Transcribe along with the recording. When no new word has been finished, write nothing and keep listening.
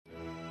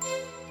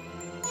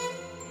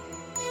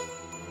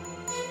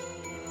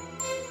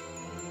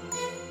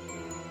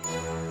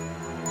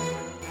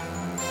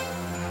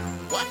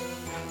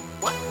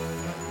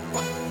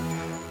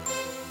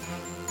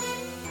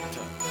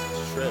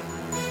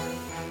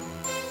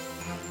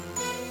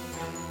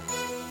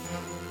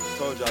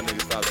told y'all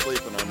niggas stop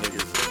sleeping on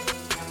niggas.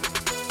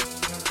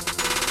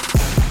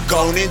 Go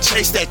on and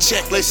chase that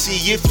check, let's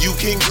see if you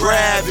can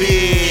grab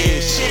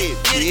it. Shit,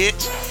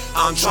 bitch,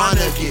 I'm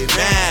tryna get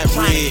mad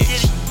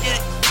rich.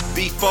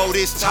 Before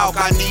this talk,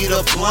 I need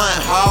a blunt,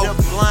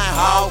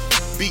 ho.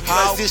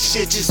 Because this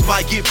shit just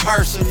might get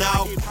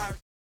personal.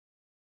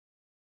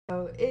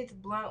 So it's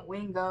Blunt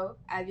Wingo,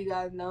 as you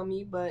guys know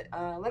me, but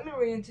let me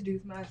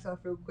reintroduce myself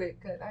real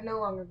quick, because I no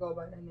longer go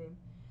by that name.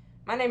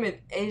 My name is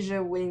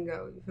Asia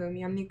Wingo, you feel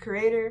me? I'm the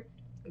creator,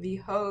 the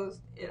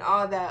host, and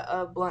all that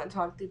of Blunt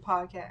Talk, the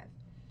podcast.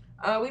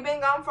 We've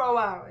been gone for a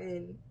while,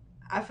 and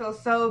I feel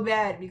so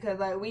bad because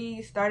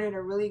we started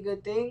a really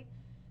good thing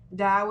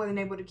that I wasn't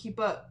able to keep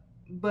up.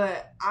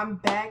 But I'm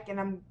back, and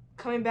I'm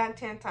coming back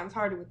 10 times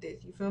harder with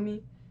this, you feel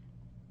me?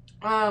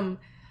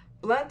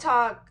 Blunt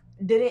Talk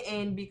didn't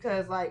end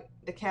because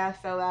the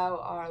cast fell out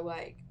or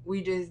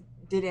we just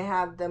didn't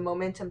have the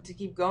momentum to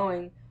keep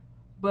going,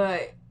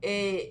 but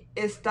it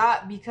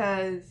stopped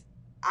because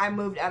I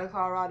moved out of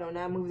Colorado and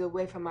I moved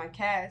away from my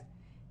cast,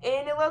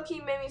 and it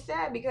low-key made me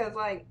sad because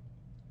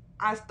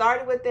I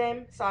started with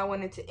them, so I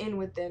wanted to end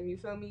with them, you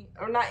feel me?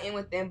 Or not end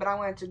with them, but I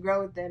wanted to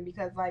grow with them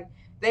because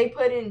they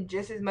put in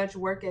just as much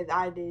work as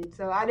I did,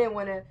 so I didn't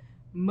want to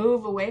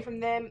move away from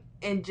them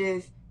and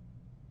just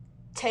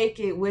take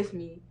it with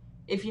me,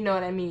 if you know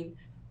what I mean.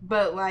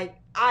 But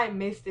I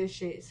miss this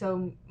shit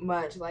so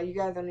much. You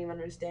guys don't even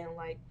understand.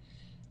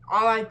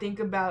 All I think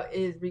about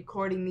is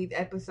recording these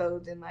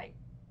episodes and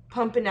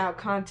pumping out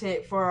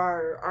content for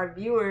our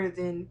viewers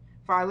and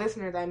for our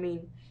listeners, I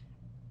mean.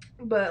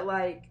 But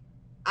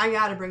I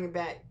gotta bring it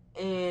back,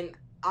 and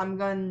I'm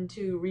going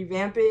to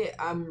revamp it.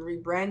 I'm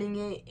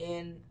rebranding it,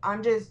 and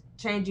I'm just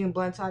changing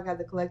Blunt Talk as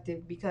a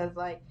collective because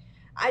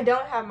I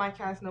don't have my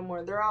cast no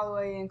more. They're all the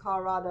way in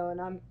Colorado,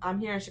 and I'm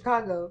here in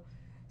Chicago.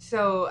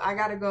 So I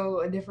gotta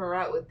go a different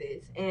route with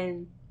this.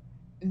 And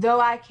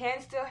though I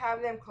can still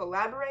have them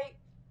collaborate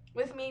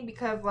with me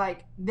because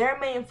their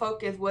main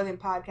focus wasn't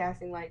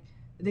podcasting.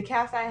 The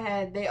cast I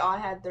had, they all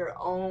had their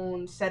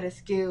own set of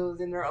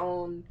skills and their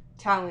own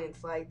talents.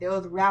 There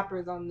was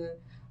rappers on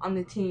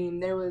the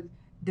team, there was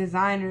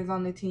designers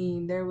on the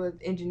team, there was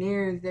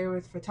engineers, there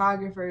was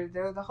photographers,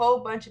 there was a whole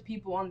bunch of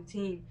people on the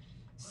team.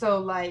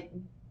 So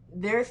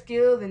their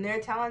skills and their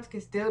talents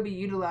could still be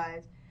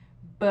utilized.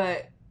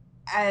 But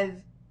as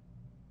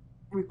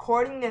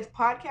recording this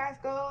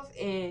podcast goes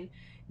and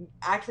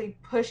actually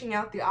pushing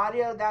out the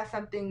audio, that's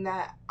something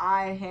that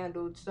I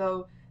handled.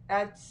 So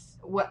that's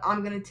what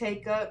I'm going to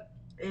take up,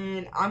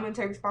 and I'm going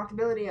to take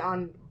responsibility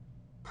on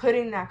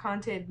putting that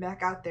content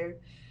back out there.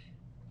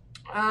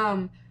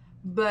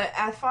 But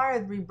as far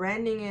as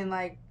rebranding and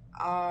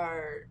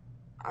our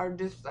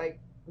just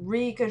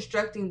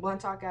reconstructing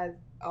Blunt Talk as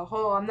a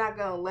whole, I'm not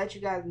going to let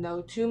you guys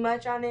know too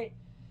much on it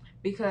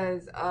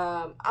because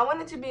I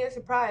want it to be a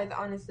surprise,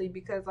 honestly,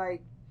 because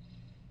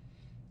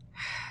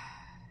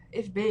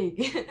it's big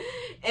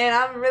and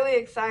I'm really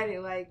excited.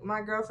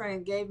 My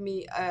girlfriend gave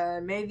me an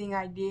amazing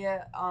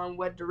idea on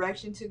what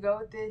direction to go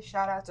with this.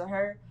 Shout out to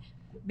her,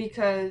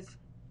 because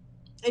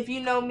if you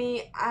know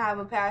me, I have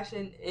a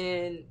passion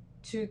in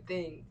two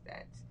things.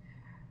 That's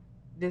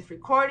this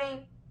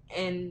recording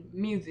and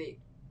music.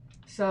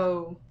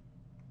 So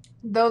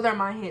those are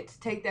my hints.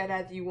 Take that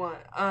as you want.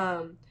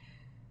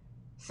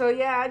 So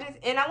yeah,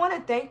 I want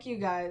to thank you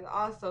guys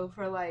also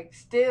for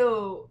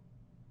still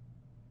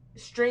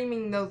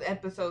streaming those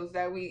episodes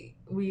that we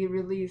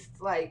released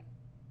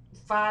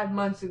 5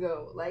 months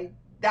ago.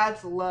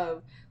 That's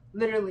love,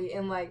 literally.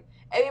 And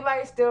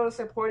everybody's still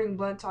supporting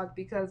Blunt Talk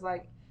because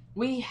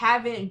we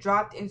haven't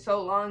dropped in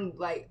so long.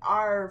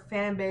 Our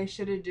fan base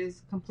should have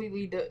just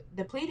completely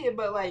depleted,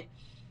 but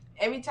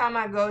every time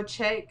I go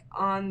check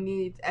on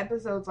these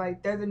episodes,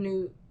 there's a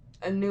new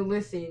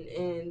listen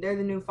and there's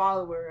a new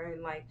follower,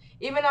 and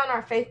even on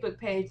our Facebook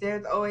page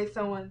there's always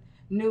someone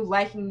new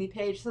liking the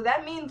page. So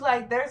that means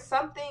there's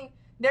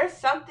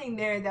something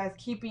there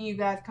that's keeping you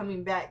guys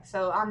coming back.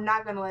 So I'm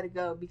not gonna let it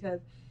go because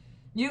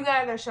you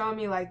guys are showing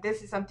me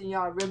this is something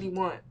y'all really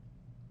want.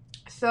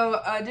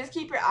 So just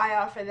keep your eye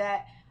out for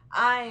that.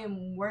 I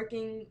am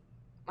working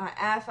my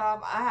ass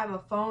off. I have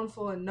a phone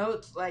full of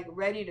notes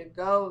ready to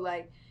go.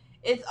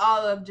 It's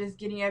all of just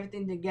getting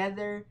everything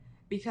together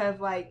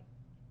because I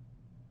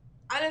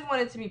just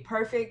want it to be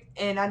perfect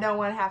and I don't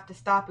want to have to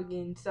stop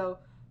again. So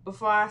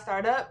before I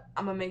start up,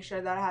 I'm going to make sure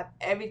that I have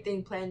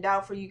everything planned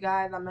out for you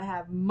guys. I'm going to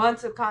have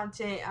months of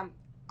content.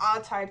 All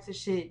types of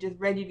shit just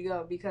ready to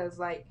go because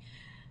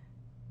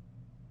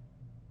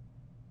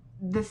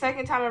the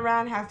second time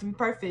around has to be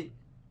perfect.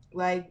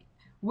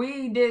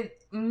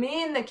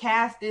 Me and the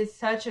cast did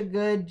such a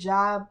good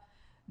job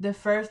the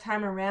first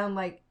time around.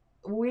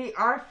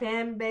 Our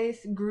fan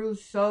base grew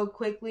so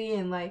quickly,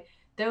 and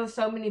there were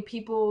so many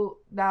people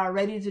that are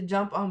ready to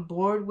jump on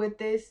board with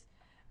this,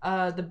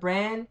 the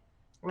brand.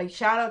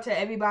 Shout out to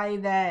everybody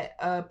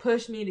that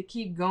pushed me to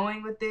keep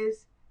going with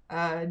this.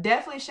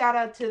 Definitely shout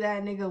out to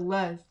that nigga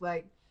Lust.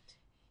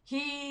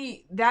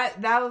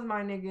 That was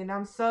my nigga, and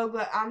I'm so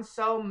glad. I'm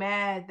so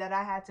mad that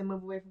I had to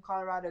move away from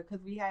Colorado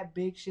because we had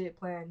big shit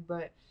planned.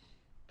 But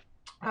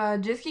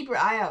just keep your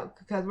eye out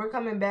because we're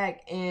coming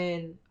back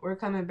and we're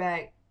coming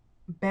back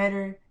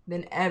better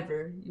than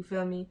ever. You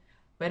feel me?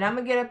 But I'm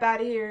gonna get up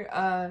out of here.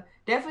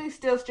 Definitely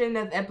still stream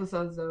those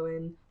episodes though,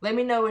 and let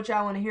me know what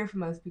y'all want to hear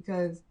from us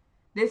because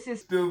this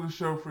is still the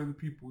show for the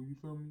people. You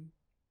feel me?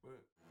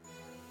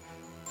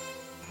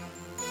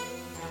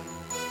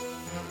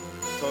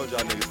 Told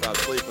y'all niggas stop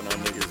sleeping on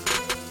niggas.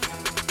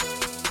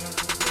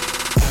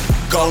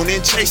 Go on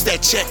and chase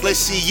that check, let's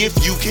see if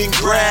you can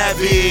grab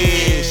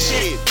it.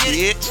 Shit,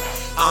 bitch,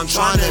 I'm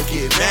tryna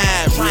get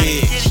mad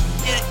rich.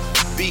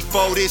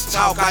 Before this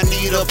talk, I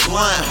need a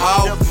blunt,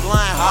 ho.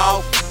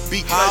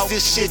 Because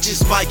this shit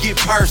just might get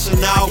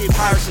personal.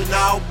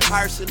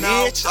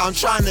 Bitch, I'm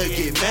tryna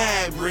get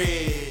mad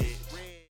rich.